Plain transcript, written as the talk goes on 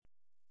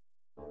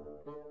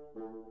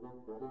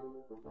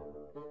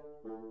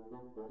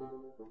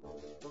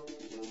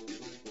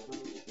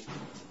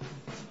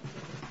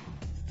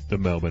The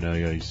Melbourne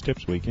AA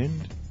Steps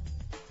Weekend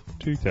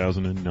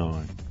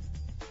 2009.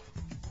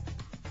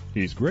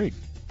 Here's Greg,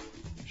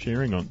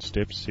 sharing on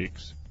Step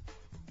 6.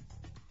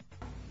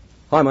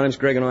 Hi, my name's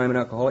Greg and I am an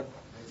alcoholic.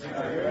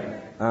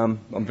 I'm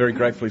very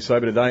gratefully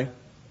sober today.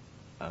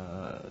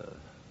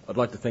 I'd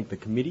like to thank the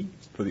committee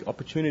for the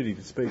opportunity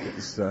to speak at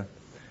this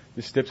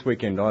Steps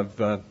Weekend.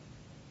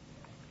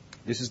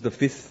 This is the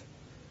 5th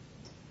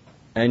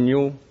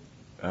annual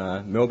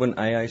Melbourne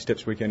AA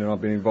Steps Weekend, and I've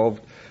been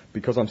involved,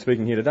 because I'm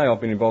speaking here today, I've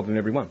been involved in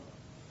every one.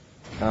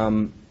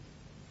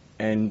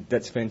 And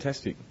that's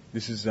fantastic.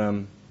 This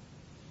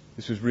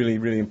was really,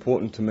 really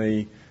important to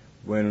me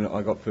when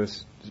I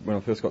first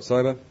got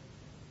sober.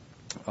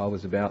 I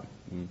was about,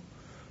 9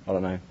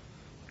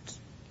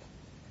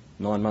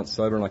 months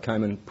sober, and I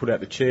came and put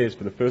out the chairs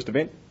for the first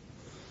event.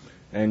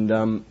 And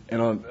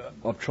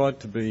I've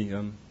tried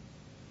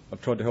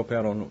to help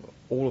out on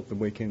all of the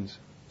weekends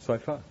so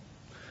far.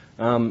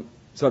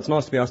 So it's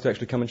nice to be asked to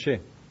actually come and share.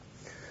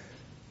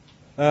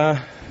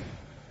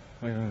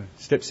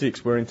 Step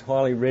 6, we're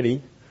entirely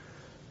ready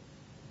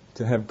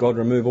to have God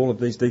remove all of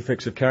these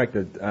defects of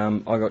character.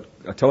 I got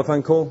a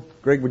telephone call.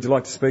 Greg, would you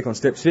like to speak on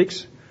Step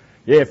 6?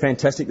 Yeah,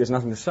 fantastic. There's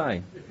nothing to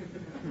say.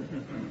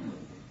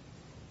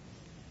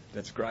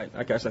 That's great.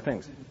 Okay, so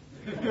thanks.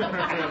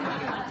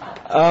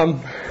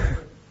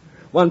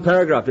 One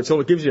paragraph, that's all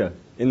it gives you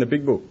in the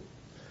big book.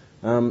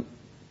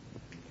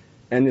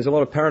 And there's a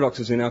lot of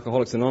paradoxes in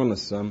Alcoholics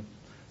Anonymous.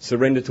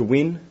 Surrender to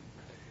win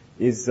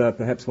is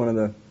perhaps one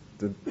of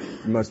the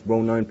most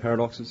well-known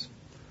paradoxes.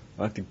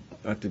 I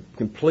have to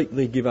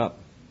completely give up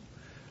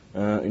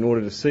in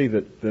order to see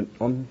that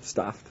I'm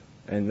stuffed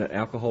and that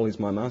alcohol is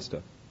my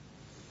master.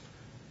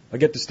 I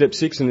get to Step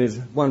 6 and there's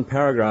one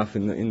paragraph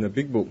in the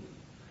big book.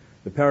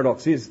 The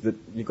paradox is that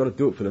you've got to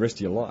do it for the rest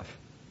of your life.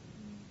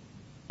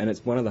 And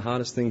it's one of the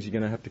hardest things you're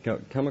going to have to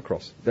come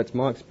across. That's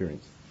my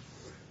experience.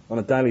 On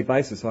a daily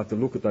basis, I have to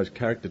look at those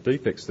character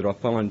defects that I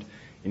find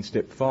in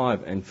Step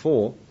 5 and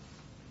 4,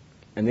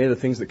 and they're the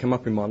things that come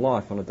up in my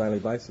life on a daily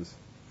basis.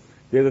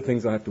 They're the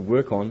things I have to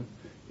work on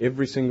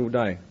every single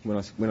day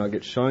when I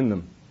get shown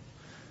them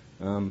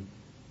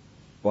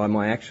by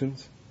my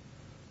actions,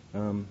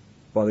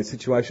 by the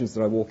situations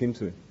that I walk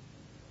into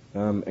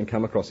and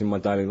come across in my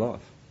daily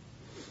life.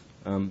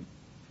 When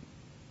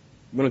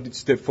I did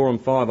Step 4 and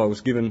 5, I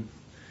was given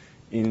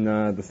in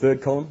the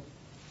third column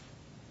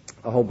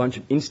a whole bunch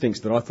of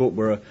instincts that I thought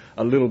were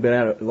a little bit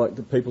out of, like,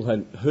 that people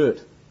had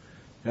hurt,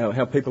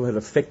 how people had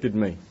affected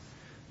me.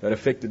 That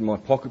affected my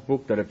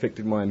pocketbook, that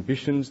affected my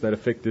ambitions, that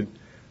affected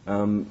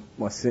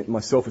my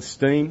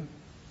self-esteem.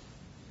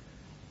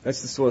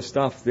 That's the sort of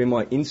stuff, they're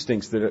my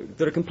instincts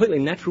that are completely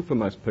natural for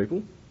most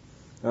people.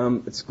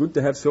 It's good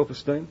to have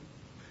self-esteem.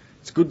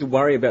 It's good to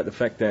worry about the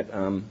fact that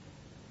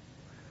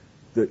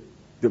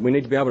that we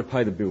need to be able to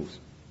pay the bills.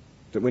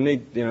 That we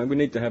need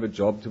to have a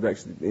job to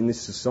actually, in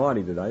this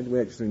society today, we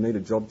actually need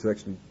a job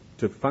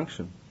to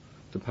function,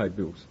 to pay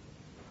bills.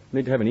 We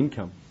need to have an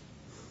income.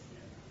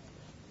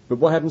 But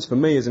what happens for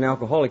me as an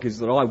alcoholic is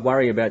that I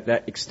worry about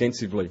that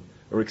extensively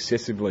or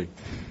excessively,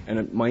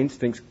 and my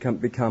instincts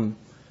become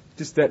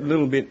just that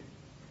little bit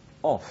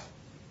off.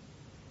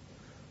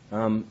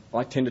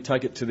 I tend to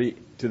take it to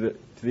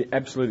the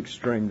absolute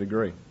extreme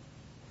degree.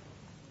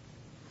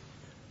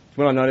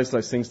 When I notice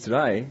those things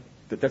today,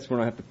 that's when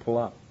I have to pull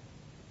up.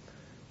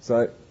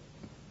 So,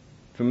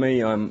 for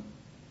me, I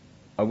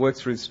work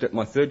through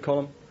my third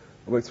column,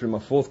 I work through my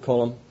fourth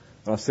column,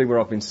 and I see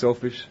where I've been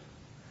selfish.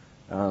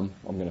 I'm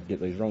going to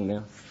get these wrong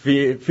now.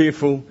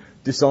 Fearful,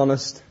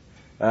 dishonest,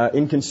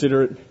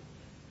 inconsiderate,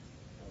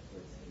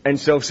 and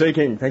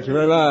self-seeking. Thank you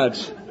very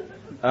much.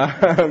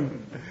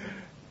 And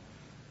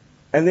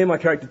they're my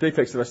character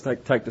defects that I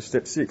take to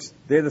Step 6.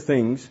 They're the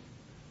things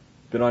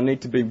that I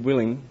need to be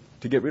willing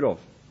to get rid of.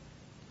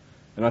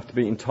 And I have to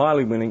be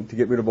entirely willing to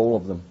get rid of all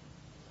of them.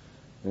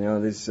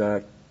 There's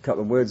a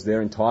couple of words there,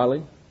 entirely.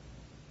 I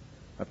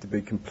have to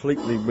be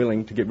completely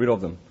willing to get rid of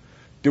them.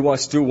 Do I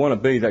still want to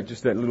be that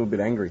little bit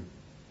angry?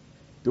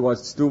 Do I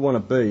still want to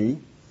be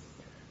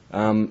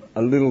a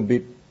little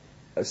bit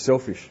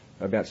selfish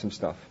about some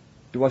stuff?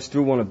 Do I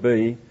still want to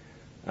be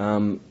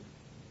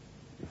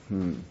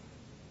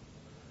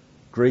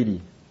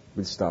greedy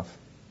with stuff?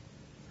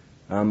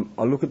 I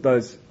look at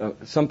those.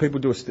 Some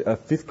people do a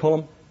fifth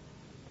column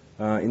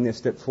in their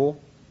Step 4.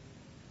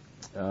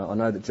 I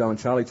know that Joe and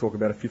Charlie talk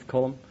about a fifth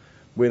column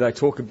where they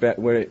talk about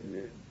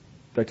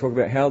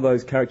how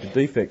those character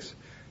defects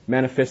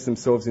manifest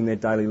themselves in their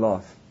daily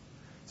life.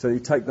 So you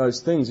take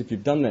those things, if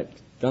you've done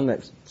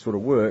that sort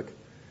of work,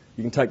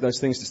 you can take those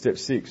things to Step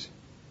 6,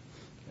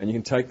 and you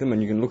can take them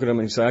and you can look at them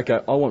and say, okay,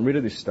 I want rid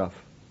of this stuff.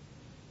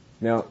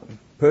 Now,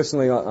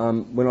 personally,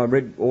 when I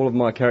read all of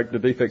my character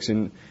defects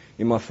in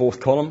my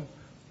fourth column,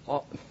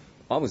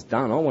 I was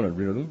done. I wanted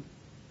rid of them.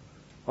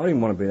 I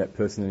didn't want to be that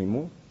person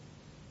anymore.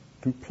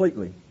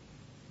 Completely.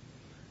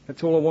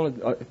 That's all I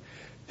wanted.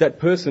 That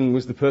person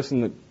was the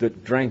person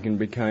that drank and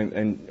became,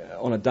 and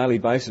on a daily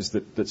basis,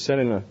 that sat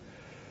in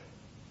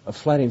a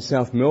flat in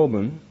South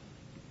Melbourne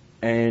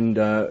and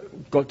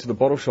got to the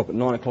bottle shop at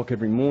 9 o'clock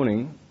every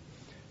morning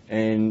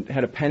and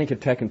had a panic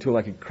attack until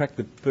I could crack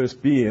the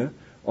first beer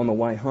on the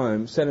way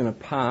home, sat in a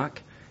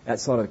park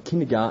outside of a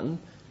kindergarten,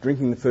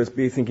 drinking the first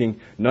beer thinking,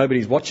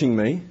 nobody's watching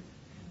me,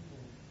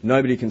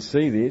 nobody can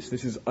see this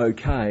is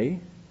okay.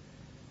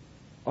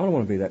 I don't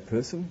want to be that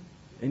person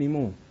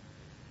anymore.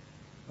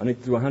 I need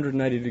to do a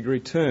 180-degree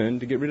turn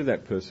to get rid of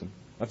that person.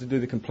 I have to do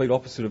the complete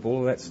opposite of all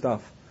of that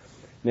stuff.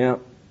 Now,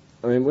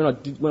 I mean,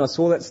 when I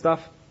saw that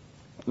stuff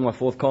in my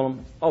fourth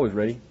column, I was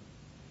ready.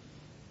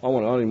 I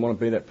didn't want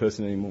to be that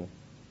person anymore.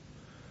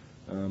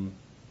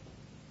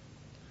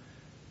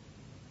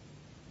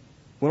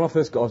 When I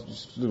first got,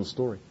 just a little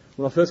story.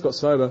 When I first got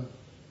sober,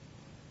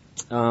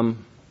 I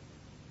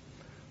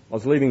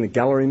was leaving the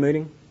gallery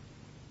meeting,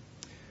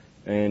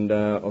 and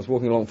I was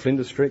walking along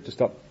Flinders Street,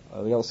 just up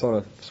the other side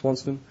of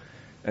Swanston,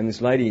 and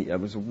this lady, it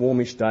was a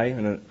warmish day,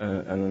 and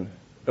an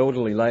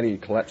elderly lady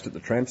collapsed at the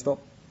tram stop,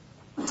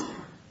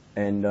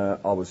 and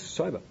I was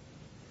sober.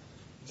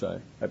 So I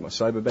had my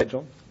sober badge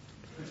on,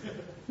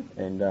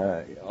 and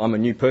I'm a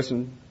new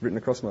person written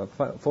across my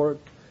forehead,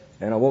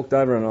 and I walked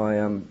over and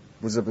I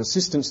was of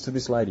assistance to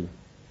this lady.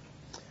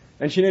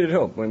 And she needed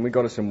help. When we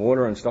got her some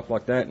water and stuff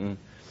like that,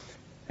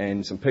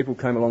 and some people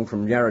came along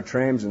from Yarra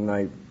Trams and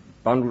they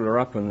bundled her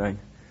up and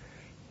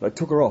they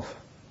took her off.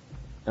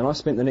 And I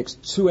spent the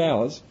next 2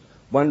 hours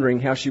wondering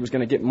how she was going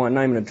to get my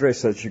name and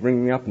address so that she'd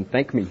ring me up and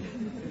thank me.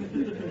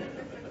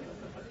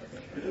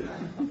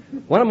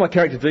 One of my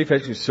character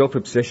defects is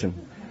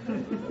self-obsession.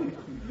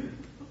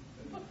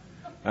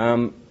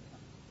 I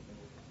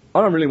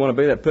don't really want to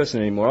be that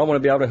person anymore. I want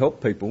to be able to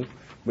help people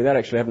without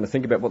actually having to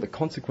think about what the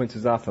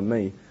consequences are for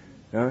me.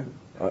 You know?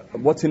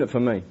 What's in it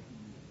for me?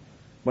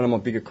 One of my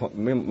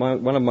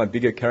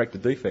bigger character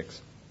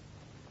defects.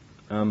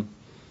 One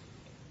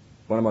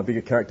of my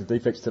bigger character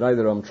defects today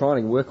that I'm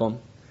trying to work on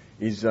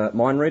is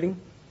mind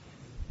reading.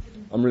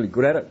 I'm really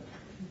good at it.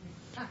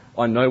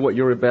 I know what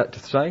you're about to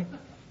say.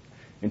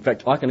 In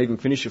fact, I can even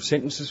finish your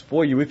sentences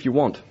for you if you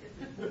want.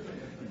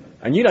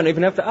 And you don't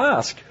even have to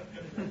ask.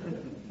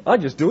 I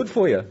just do it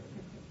for you.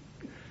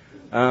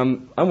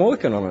 I'm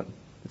working on it.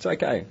 It's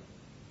okay.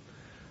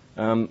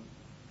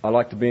 I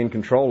like to be in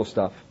control of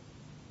stuff.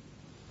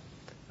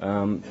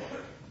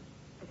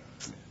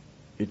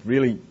 It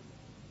really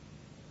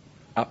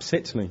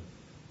upsets me.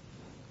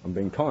 I'm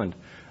being kind.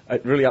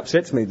 It really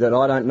upsets me that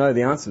I don't know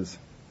the answers.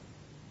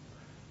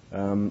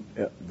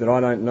 That I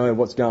don't know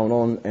what's going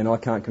on and I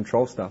can't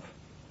control stuff.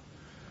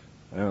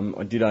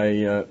 I did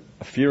a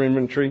fear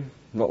inventory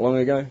not long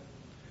ago.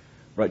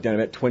 Wrote down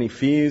about 20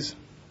 fears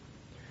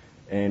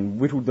and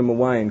whittled them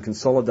away and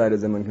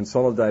consolidated them.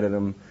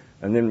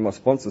 And then my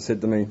sponsor said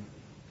to me,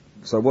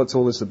 so what's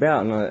all this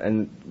about?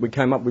 And we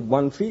came up with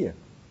one fear.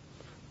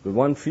 The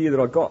one fear that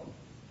I got.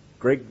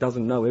 Greg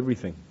doesn't know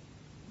everything.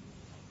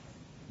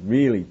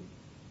 Really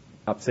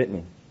upset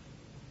me.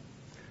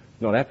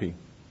 Not happy.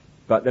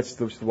 But that's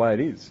just the way it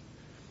is.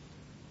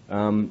 I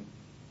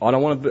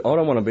don't want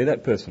to be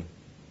that person.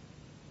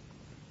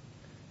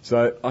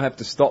 So I have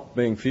to stop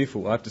being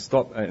fearful. I have to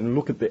stop and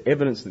look at the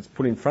evidence that's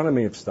put in front of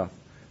me of stuff.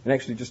 And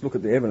actually just look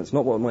at the evidence,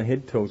 not what my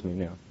head tells me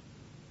now.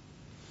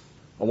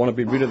 I want to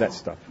be rid of that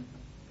stuff.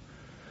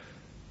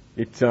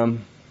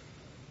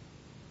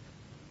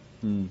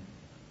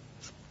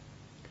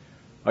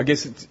 I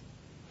guess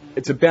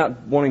it's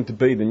about wanting to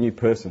be the new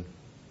person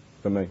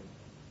for me.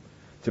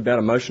 It's about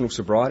emotional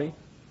sobriety.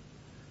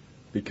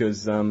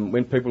 Because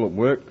when people at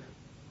work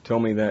tell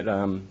me that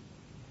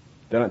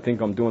they don't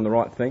think I'm doing the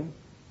right thing,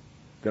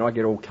 then I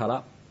get all cut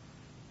up.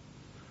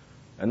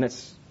 And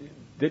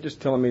they're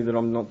just telling me that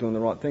I'm not doing the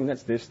right thing.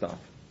 That's their stuff.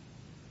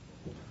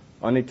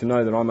 I need to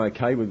know that I'm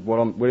okay with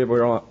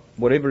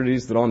whatever it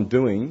is that I'm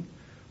doing.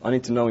 I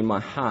need to know in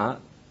my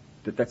heart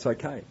that that's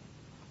okay.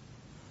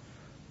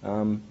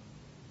 And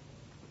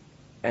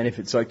if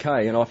it's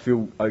okay and I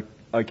feel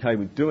okay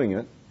with doing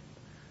it,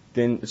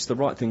 then it's the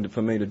right thing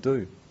for me to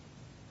do.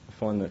 I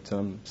find that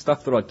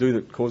stuff that I do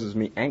that causes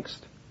me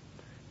angst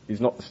is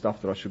not the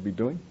stuff that I should be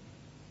doing.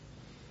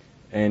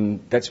 And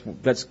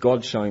that's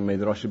God showing me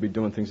that I should be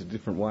doing things a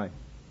different way.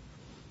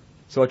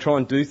 So I try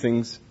and do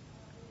things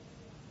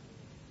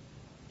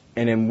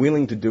and am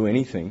willing to do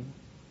anything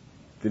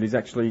that is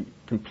actually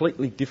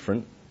completely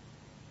different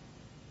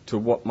to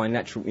what my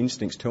natural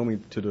instincts tell me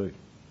to do.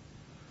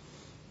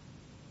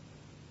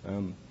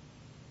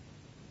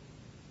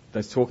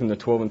 They talk in the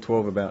 12 and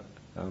 12 about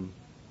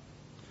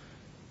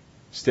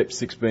step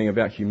 6 being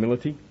about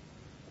humility,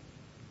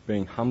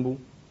 being humble,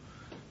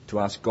 to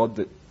ask God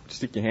that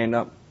stick your hand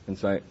up and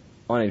say,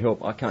 I need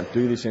help, I can't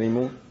do this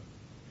anymore.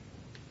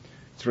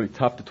 It's really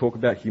tough to talk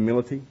about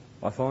humility,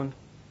 I find,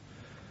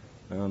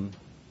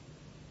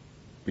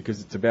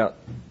 because it's about,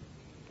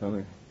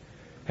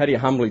 how do you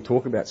humbly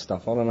talk about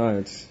stuff? I don't know,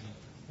 it's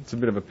a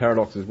bit of a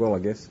paradox as well, I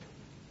guess.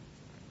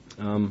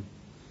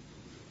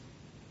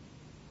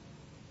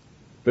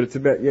 But it's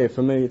about,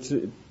 for me, it's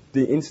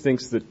the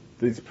instincts that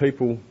these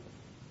people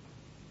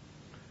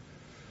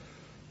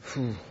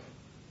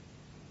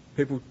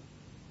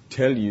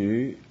tell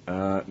you,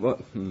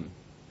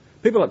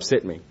 people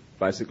upset me,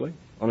 basically,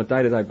 on a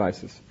day-to-day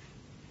basis.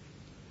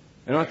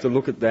 And I have to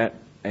look at that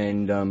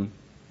and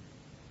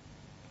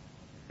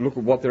look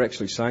at what they're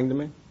actually saying to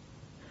me.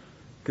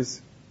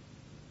 Because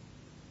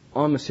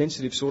I'm a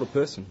sensitive sort of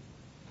person.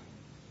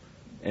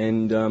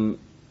 And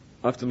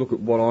I have to look at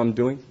what I'm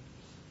doing.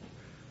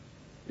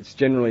 It's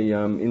generally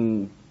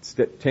in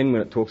step 10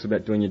 when it talks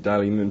about doing your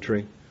daily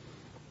inventory.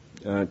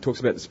 It talks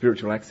about the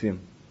spiritual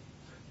axiom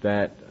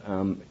that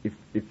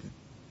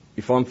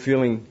if I'm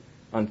feeling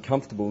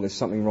uncomfortable, there's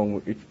something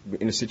wrong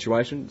in a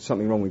situation,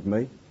 something wrong with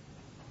me.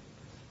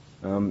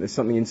 There's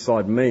something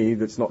inside me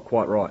that's not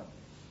quite right.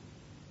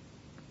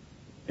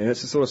 And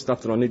that's the sort of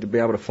stuff that I need to be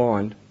able to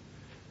find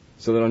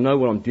so that I know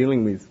what I'm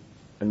dealing with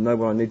and know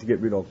what I need to get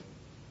rid of.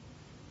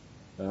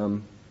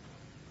 And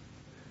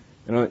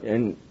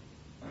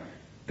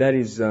that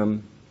is,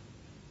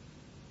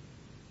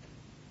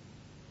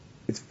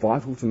 it's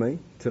vital to me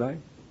today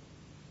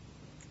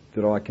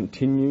that I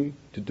continue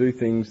to do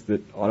things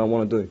that I don't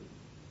want to do,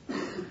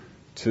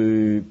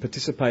 to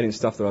participate in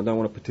stuff that I don't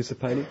want to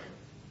participate in,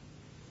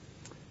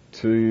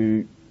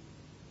 to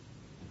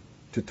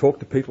talk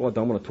to people I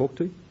don't want to talk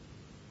to,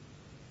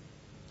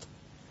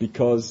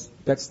 because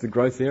that's the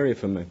growth area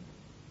for me.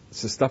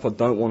 It's the stuff I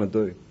don't want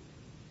to do.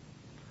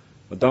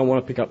 I don't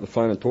want to pick up the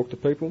phone and talk to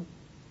people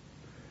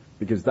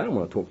because they don't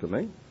want to talk to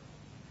me.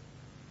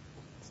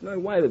 There's no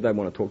way that they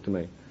want to talk to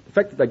me. The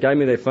fact that they gave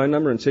me their phone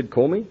number and said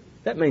call me,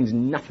 that means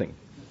nothing.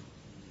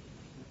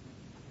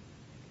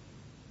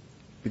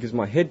 Because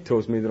my head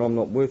tells me that I'm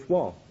not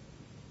worthwhile.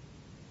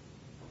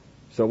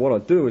 So what I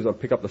do is I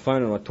pick up the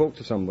phone and I talk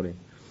to somebody.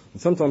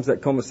 And sometimes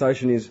that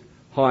conversation is,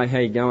 hi, how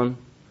you going?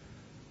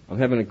 I'm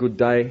having a good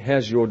day.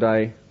 How's your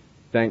day?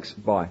 Thanks,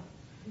 bye.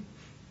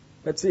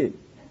 That's it.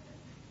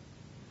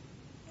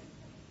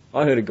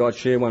 I heard a guy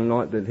share one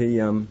night that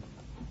he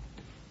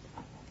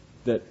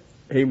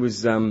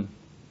was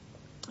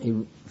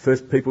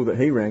first people that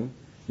he rang,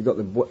 he got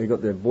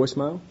their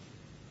voicemail,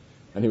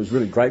 and he was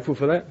really grateful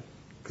for that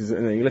because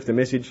he left a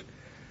message.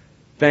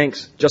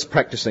 Thanks, just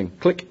practicing.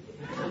 Click.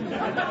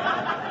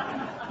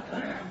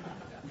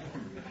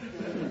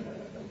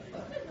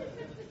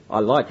 I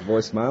like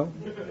voicemail.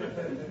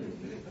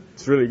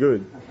 It's really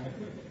good.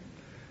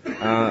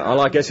 I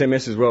like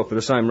SMS as well for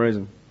the same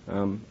reason.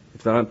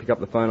 If I don't pick up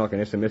the phone, I can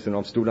SMS and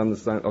I've still done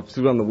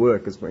the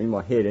work. It's in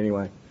my head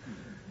anyway.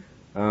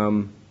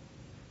 Are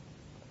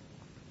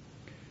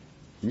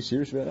you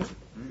serious about that?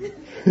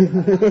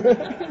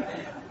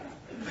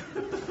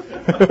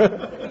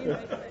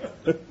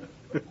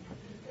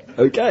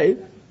 Okay.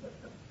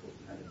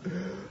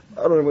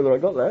 I don't know whether I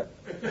got that.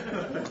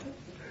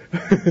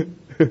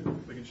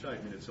 We can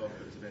shave minutes off,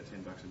 but it's about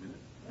 $10 a minute.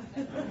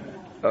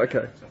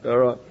 Okay. All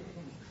right.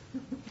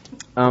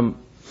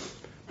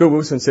 Bill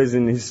Wilson says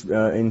in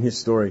his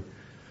story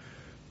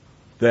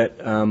that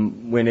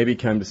when Ebbie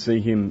came to see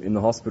him in the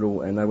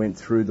hospital and they went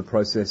through the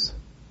process,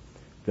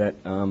 that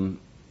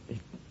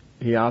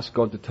he asked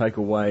God to take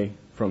away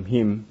from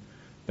him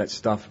that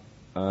stuff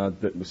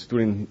that was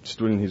stood in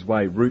his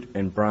way, root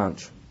and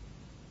branch.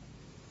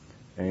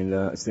 And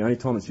it's the only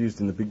time it's used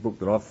in the Big Book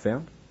that I've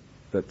found,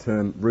 that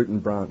term root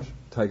and branch.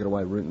 Take it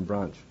away, root and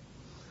branch.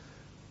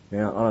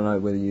 Now, I don't know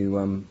whether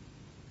you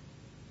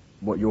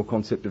what your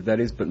concept of that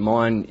is, but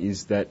mine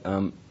is that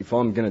if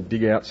I'm going to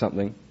dig out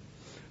something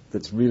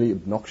that's really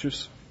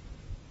obnoxious,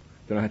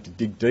 then I have to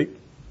dig deep,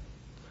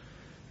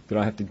 that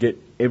I have to get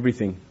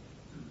everything,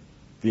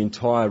 the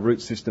entire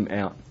root system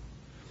out.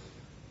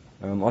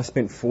 I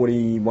spent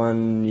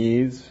 41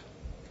 years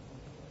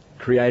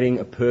creating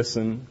a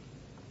person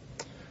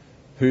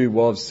who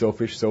was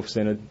selfish,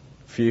 self-centered,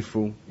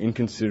 fearful,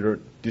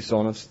 inconsiderate,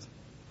 dishonest,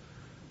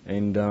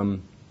 and I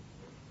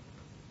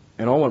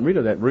want rid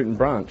of that root and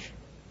branch.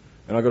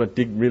 And I've got to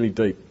dig really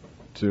deep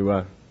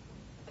to...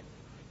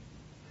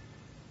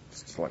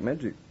 it's just like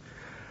magic.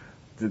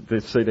 The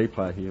CD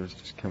player here has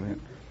just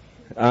come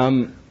out. I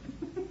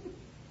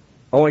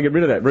want to get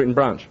rid of that root and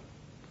branch.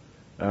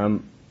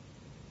 And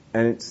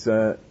it's...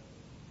 there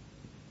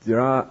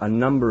are a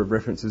number of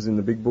references in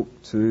the Big Book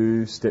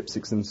to Step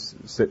 6 and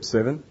Step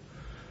 7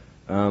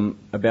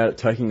 about it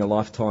taking a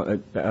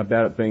lifetime,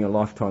 about it being a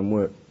lifetime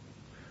work.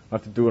 I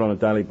have to do it on a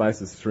daily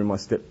basis through my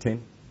Step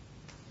 10.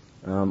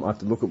 I have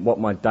to look at what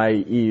my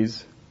day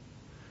is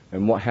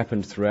and what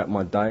happened throughout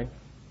my day,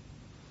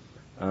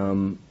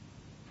 and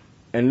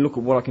look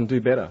at what I can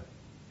do better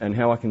and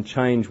how I can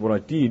change what I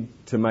did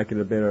to make it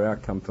a better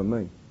outcome for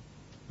me.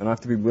 And I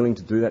have to be willing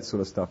to do that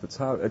sort of stuff. It's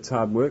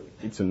hard work.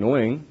 It's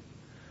annoying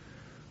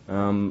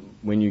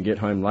when you get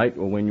home late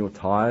or when you're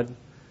tired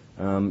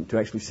to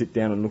actually sit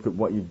down and look at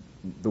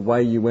the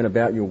way you went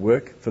about your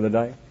work for the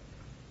day,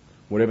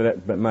 whatever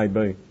that may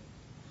be.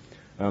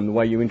 The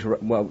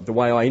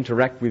way I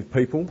interact with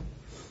people,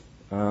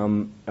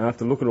 and I have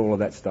to look at all of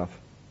that stuff.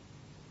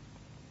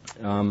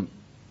 I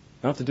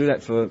have to do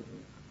that for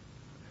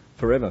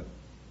forever.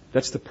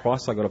 That's the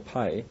price I got to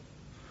pay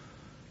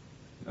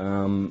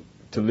to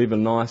live a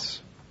nice,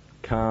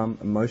 calm,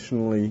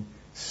 emotionally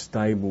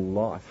stable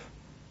life.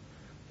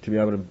 to be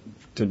able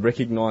to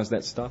recognise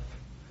that stuff,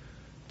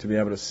 to be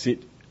able to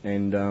sit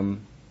and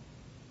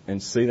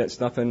see that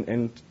stuff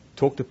and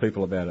talk to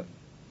people about it,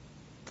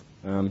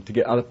 to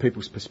get other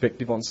people's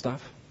perspective on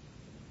stuff,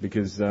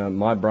 because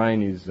my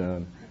brain is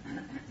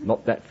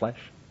not that flash.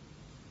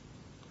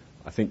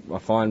 I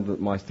find that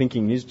my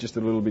thinking is just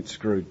a little bit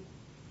screwed.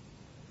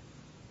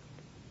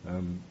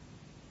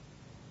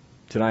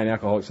 Today in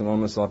Alcoholics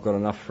Anonymous, I've got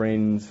enough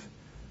friends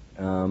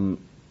and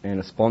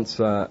a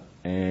sponsor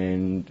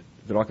and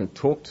that I can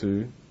talk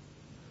to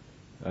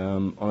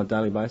on a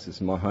daily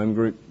basis. In my home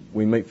group,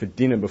 we meet for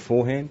dinner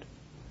beforehand,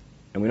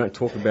 and we don't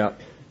talk about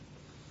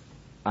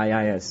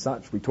AA as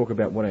such. We talk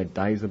about what our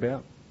day's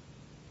about,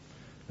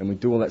 and we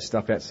do all that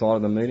stuff outside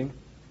of the meeting,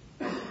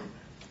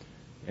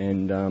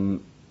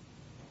 and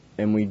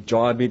we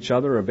jibe each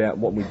other about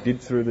what we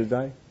did through the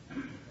day,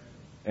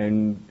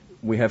 and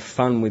we have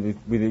fun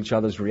with each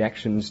other's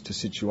reactions to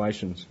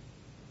situations.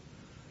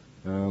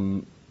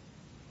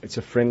 It's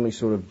a friendly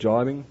sort of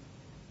jibing,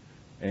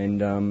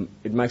 and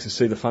it makes us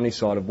see the funny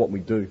side of what we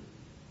do.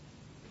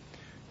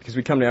 Because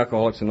we come to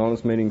Alcoholics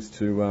Anonymous meetings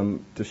to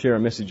share a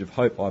message of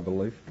hope, I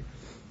believe,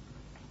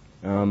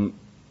 and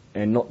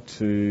not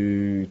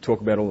to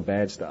talk about all the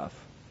bad stuff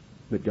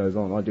that goes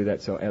on. I do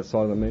that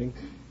outside of the meeting.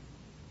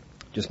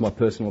 Just my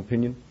personal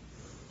opinion.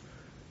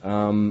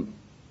 And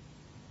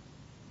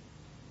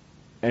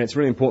it's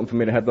really important for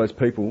me to have those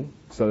people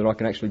so that I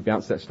can actually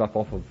bounce that stuff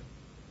off of.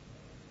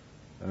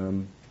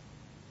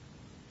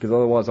 Because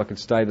otherwise I could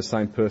stay the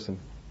same person.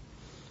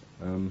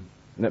 And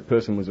that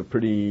person was a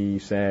pretty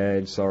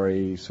sad,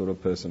 sorry sort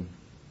of person,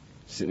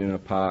 sitting in a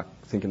park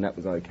thinking that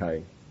was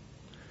okay,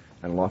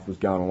 and life was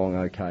going along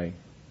okay.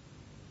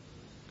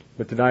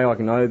 But today I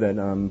can know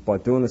that by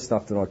doing the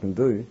stuff that I can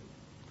do,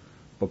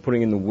 by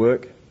putting in the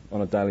work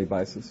on a daily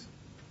basis,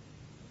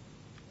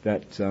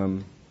 that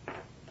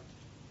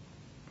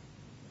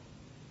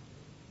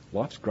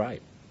life's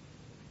great.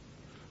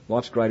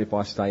 Life's great if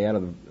I stay out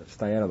of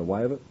the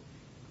way of it.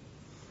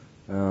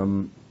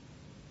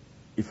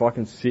 If I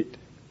can sit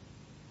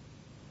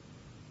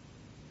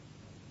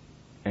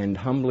and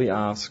humbly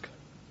ask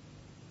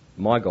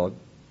my God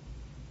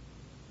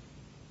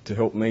to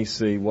help me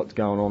see what's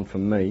going on for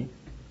me,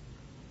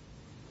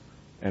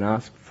 and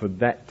ask for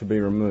that to be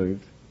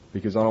removed,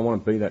 because I don't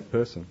want to be that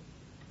person,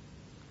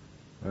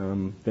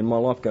 then my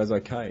life goes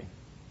okay.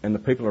 And the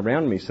people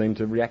around me seem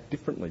to react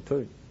differently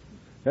too.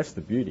 That's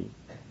the beauty.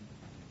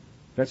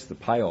 That's the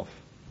payoff.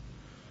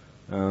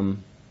 I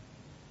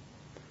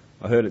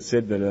heard it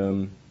said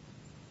that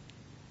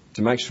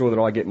to make sure that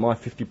I get my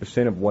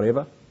 50% of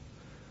whatever,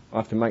 I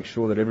have to make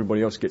sure that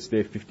everybody else gets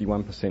their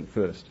 51%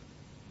 first.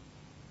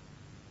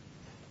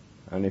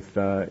 And if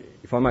I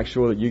make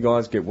sure that you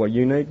guys get what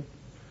you need,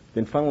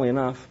 then funnily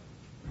enough,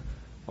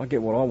 I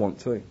get what I want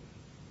too.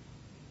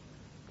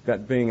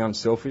 About being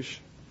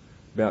unselfish,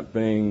 about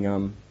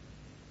being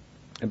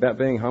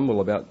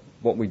humble about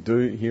what we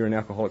do here in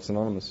Alcoholics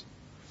Anonymous.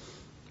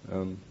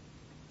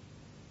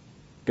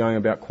 Going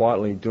about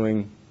quietly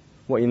doing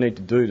what you need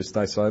to do to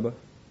stay sober.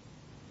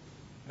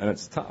 And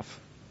it's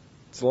tough.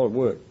 It's a lot of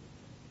work.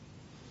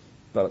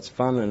 But it's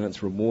fun and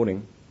it's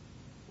rewarding.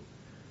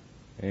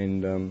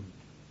 And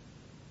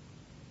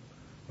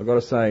I've got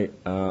to say,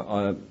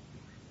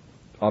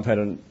 I've had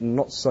a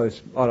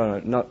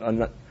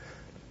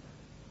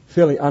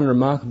fairly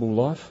unremarkable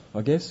life,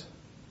 I guess.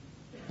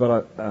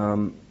 But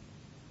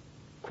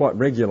quite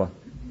regular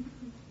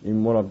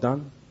in what I've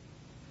done.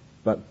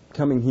 But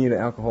coming here to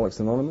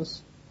Alcoholics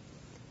Anonymous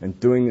and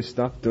doing this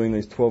stuff, doing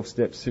these 12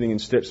 steps, sitting in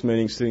steps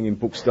meetings, sitting in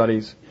book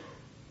studies,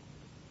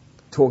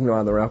 talking to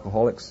other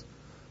alcoholics,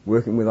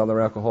 working with other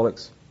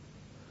alcoholics,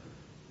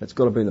 that's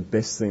got to be the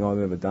best thing I've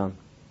ever done.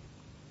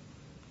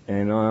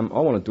 And I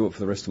want to do it for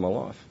the rest of my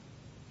life,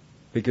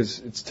 because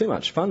it's too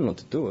much fun not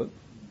to do it.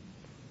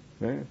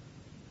 Yeah.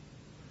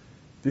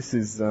 This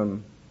is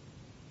the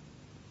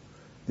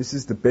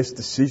best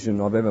decision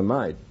I've ever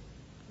made,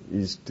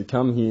 is to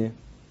come here,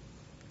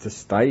 to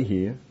stay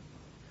here,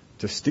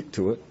 to stick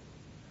to it.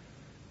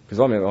 Because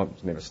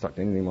I've never stuck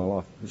to anything in my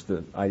life.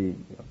 Mr.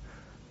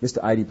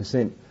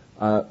 80%,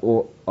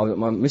 or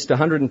Mr.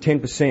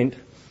 110%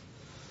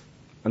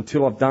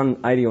 until I've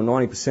done 80 or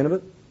 90% of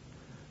it,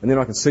 and then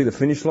I can see the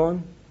finish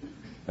line,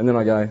 and then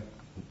I go,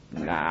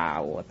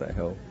 nah, what the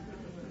hell?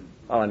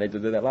 I don't need to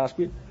do that last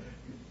bit.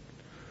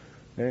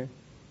 Yeah.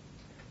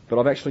 But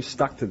I've actually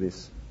stuck to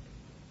this.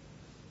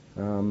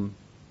 And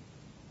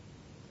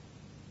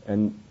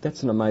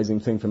that's an amazing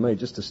thing for me,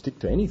 just to stick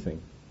to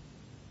anything.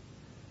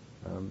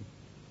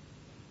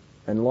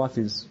 And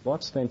life's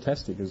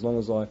fantastic as long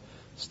as I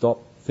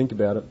stop, think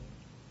about it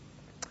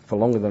for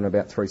longer than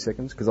about 3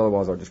 seconds, because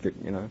otherwise I just get,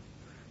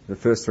 the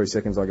first 3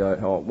 seconds I go,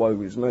 oh,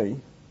 woe is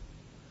me.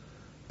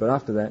 But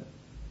after that,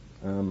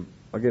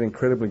 I get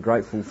incredibly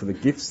grateful for the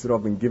gifts that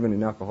I've been given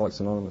in Alcoholics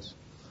Anonymous.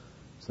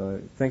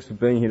 So thanks for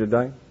being here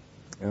today.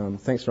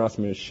 Thanks for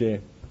asking me to share.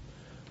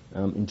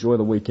 Enjoy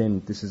the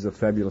weekend. This is a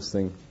fabulous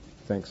thing.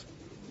 Thanks.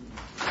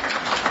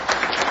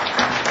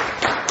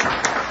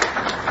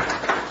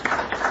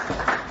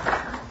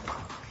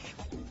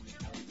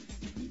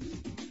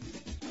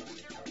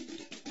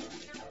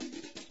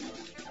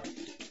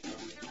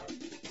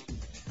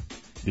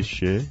 This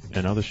share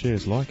and other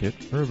shares like it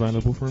are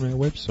available from our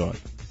website,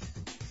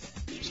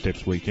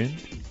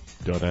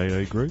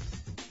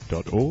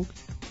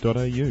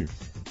 stepsweekend.aagroup.org.au.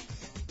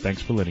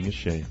 Thanks for letting us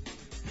share.